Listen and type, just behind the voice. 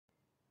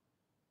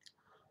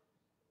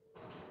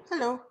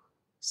Hello.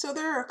 So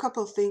there are a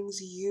couple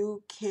things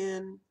you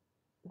can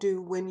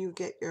do when you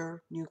get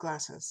your new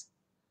glasses.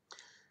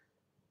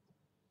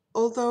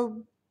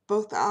 Although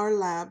both our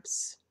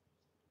labs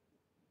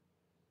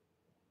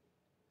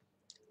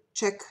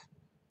check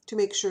to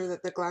make sure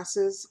that the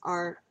glasses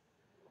are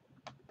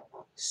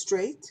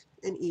straight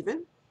and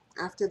even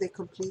after they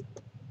complete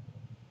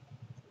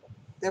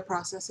their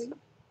processing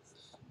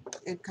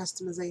and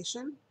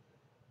customization,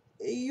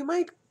 you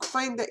might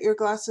find that your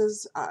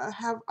glasses are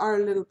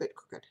a little bit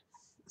crooked.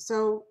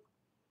 So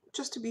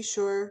just to be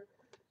sure,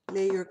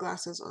 lay your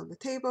glasses on the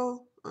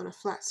table on a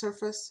flat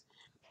surface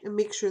and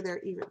make sure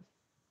they're even.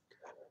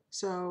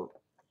 So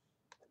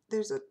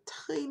there's a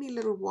tiny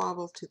little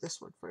wobble to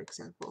this one, for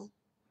example.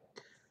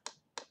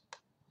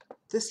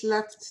 This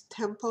left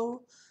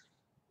temple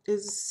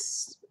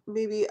is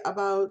maybe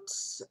about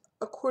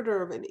a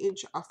quarter of an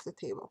inch off the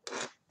table.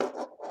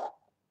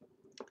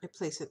 I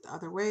place it the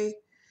other way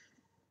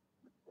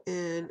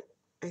and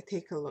I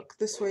take a look.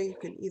 This way you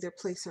can either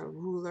place a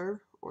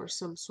ruler or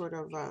some sort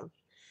of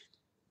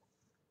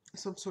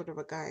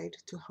a guide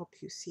to help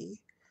you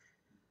see.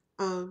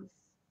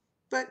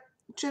 But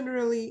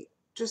generally,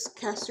 just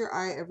cast your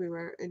eye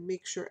everywhere and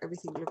make sure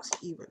everything looks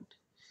even.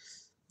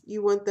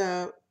 You want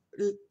the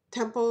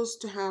temples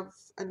to have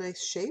a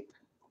nice shape,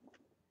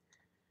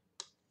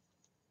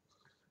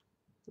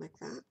 like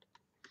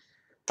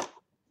that,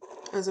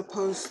 as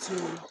opposed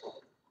to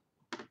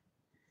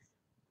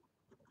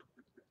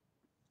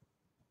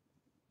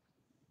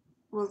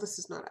well, this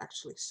is not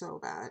actually so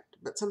bad,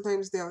 but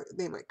sometimes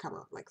they might come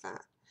out like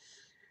that.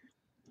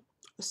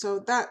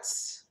 So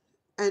that's,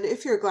 and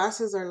if your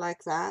glasses are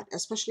like that,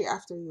 especially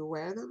after you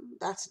wear them,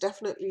 that's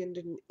definitely an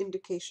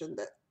indication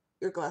that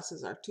your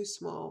glasses are too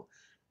small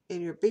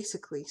and you're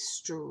basically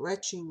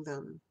stretching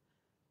them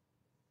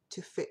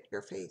to fit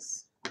your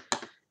face.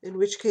 In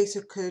which case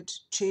it could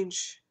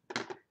change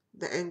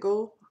the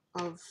angle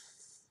of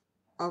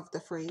the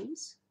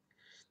frames.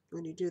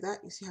 When you do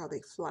that, you see how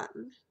they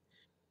flatten,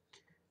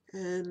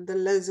 and the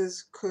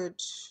lenses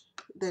could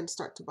then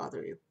start to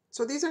bother you.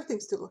 So these are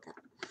things to look at.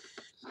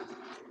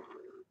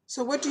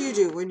 So what do you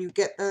do when you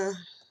get the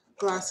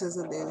glasses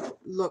and they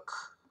look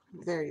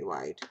very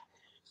wide?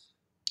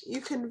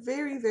 You can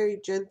very, very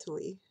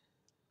gently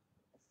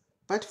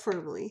but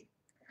firmly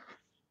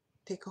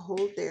take a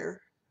hold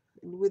there,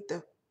 and with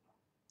the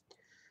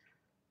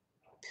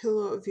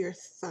pillow of your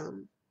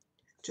thumb,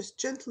 just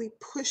gently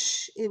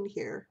push in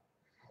here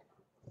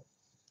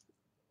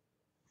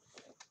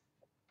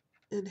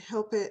and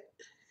help it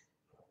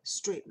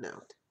straighten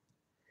out.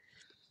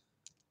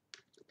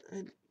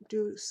 And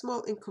do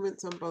small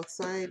increments on both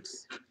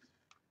sides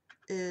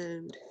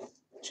and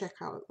check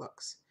how it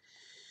looks.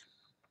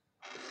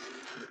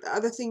 The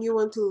other thing you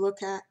want to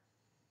look at,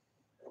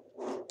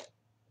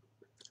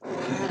 I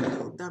have a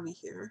little dummy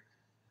here.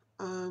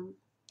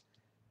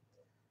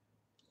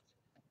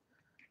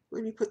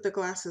 When you put the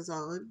glasses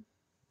on,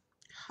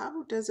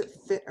 how does it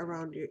fit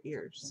around your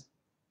ears?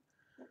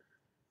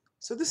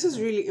 So this is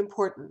really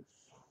important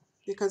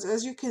because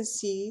as you can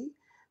see,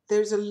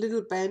 there's a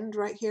little bend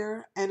right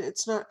here and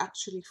it's not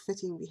actually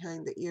fitting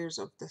behind the ears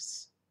of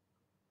this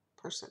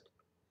person.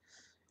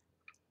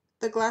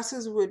 The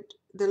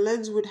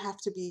lens would have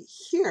to be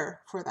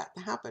here for that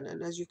to happen,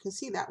 and as you can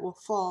see, that will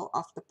fall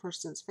off the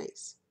person's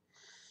face.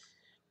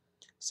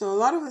 So a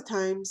lot of the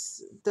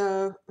times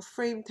the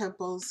frame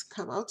temples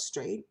come out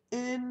straight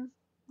and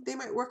they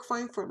might work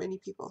fine for many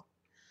people.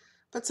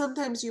 But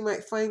sometimes you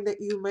might find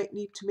that you might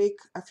need to make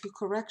a few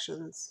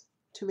corrections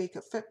to make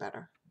it fit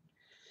better.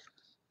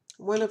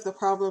 One of the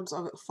problems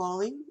of it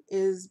falling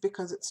is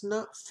because it's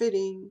not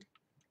fitting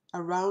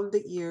around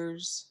the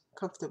ears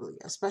comfortably,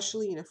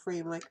 especially in a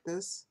frame like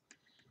this.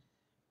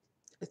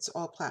 It's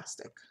all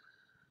plastic.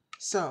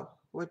 So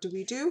what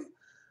do?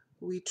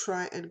 We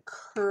try and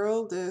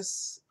curl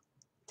this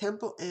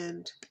temple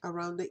end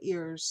around the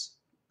ears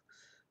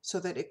so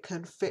that it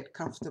can fit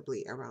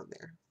comfortably around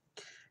there.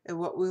 And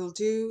what we'll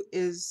do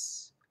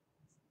is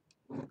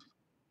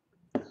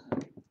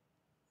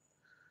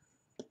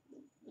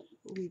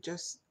we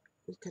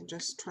can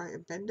just try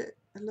and bend it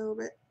a little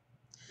bit.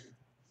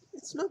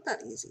 It's not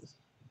that easy.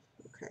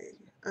 Okay,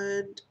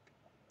 and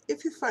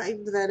if you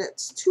find that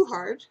it's too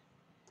hard,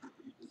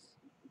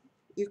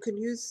 you can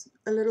use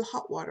a little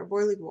hot water,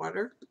 boiling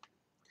water.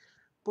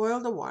 Boil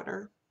the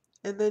water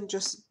and then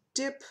just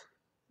dip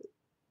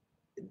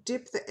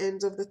the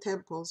ends of the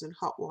temples in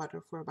hot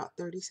water for about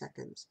 30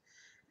 seconds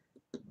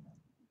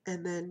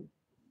and then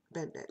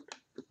bend it.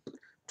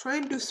 Try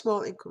and do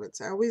small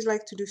increments. I always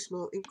like to do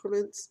small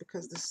increments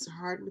because this is a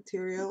hard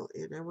material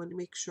and I want to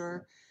make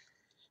sure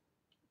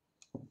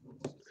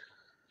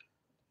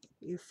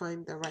you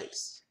find the right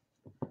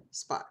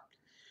spot.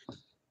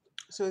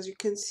 So as you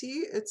can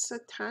see, it's a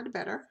tad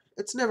better.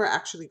 It's never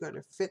actually going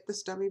to fit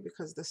this dummy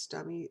because this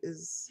dummy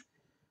is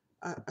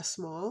a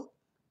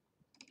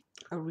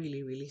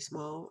really, really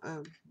small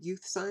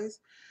youth size.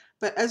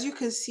 But as you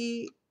can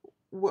see,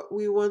 what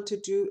we want to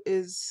do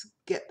is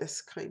get this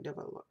kind of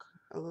a look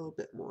a little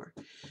bit more.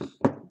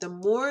 The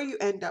more you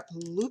end up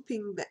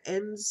looping the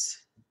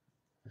ends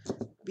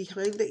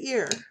behind the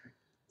ear.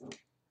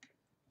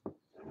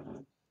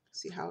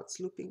 See how it's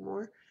looping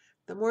more?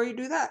 The more you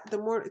do that, the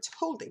more it's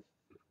holding.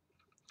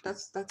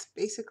 That's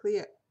basically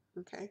it.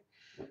 Okay.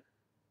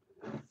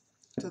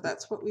 So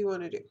that's what we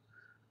want to do.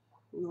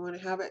 We want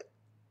to have it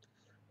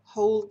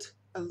hold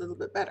a little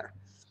bit better.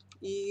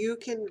 You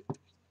can,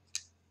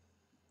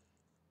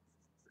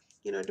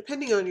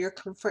 depending on your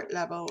comfort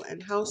level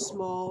and how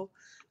small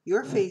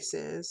your face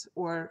is,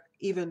 or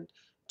even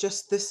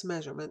just this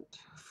measurement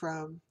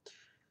from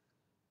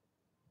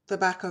the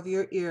back of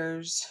your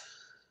ears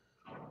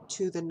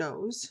to the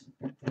nose,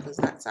 because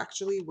that's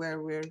actually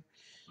where we're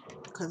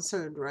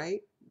concerned,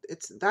 right?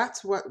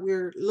 That's what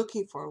we're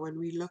looking for when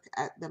we look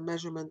at the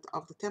measurement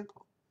of the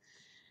temple.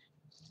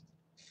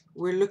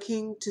 We're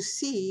looking to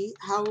see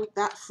how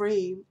that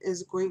frame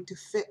is going to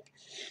fit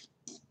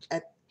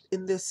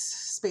in this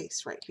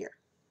space right here.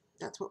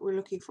 That's what we're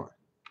looking for.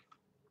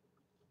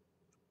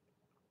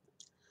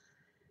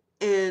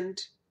 And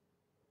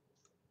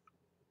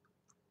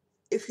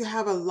if you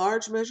have a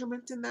large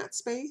measurement in that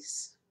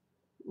space,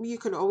 you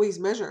can always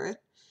measure it.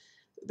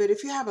 But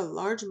if you have a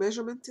large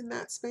measurement in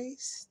that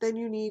space, then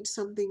you need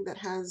something that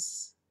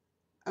has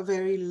a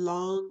very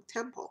long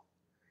temple.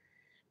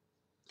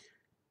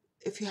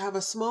 If you have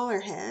a smaller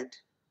head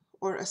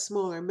or a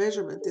smaller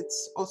measurement,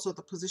 it's also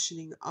the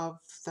positioning of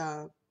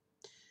the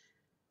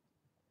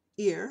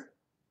ear,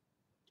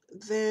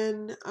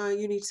 then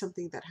you need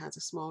something that has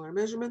a smaller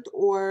measurement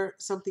or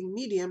something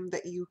medium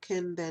that you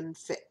can then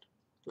fit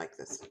like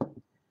this.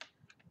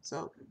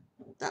 So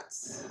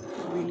that's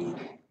really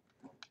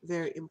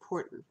very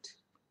important.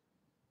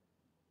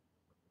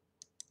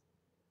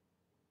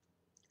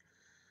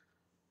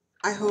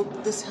 I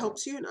hope this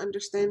helps you in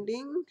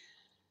understanding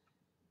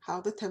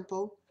how the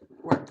temple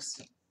works.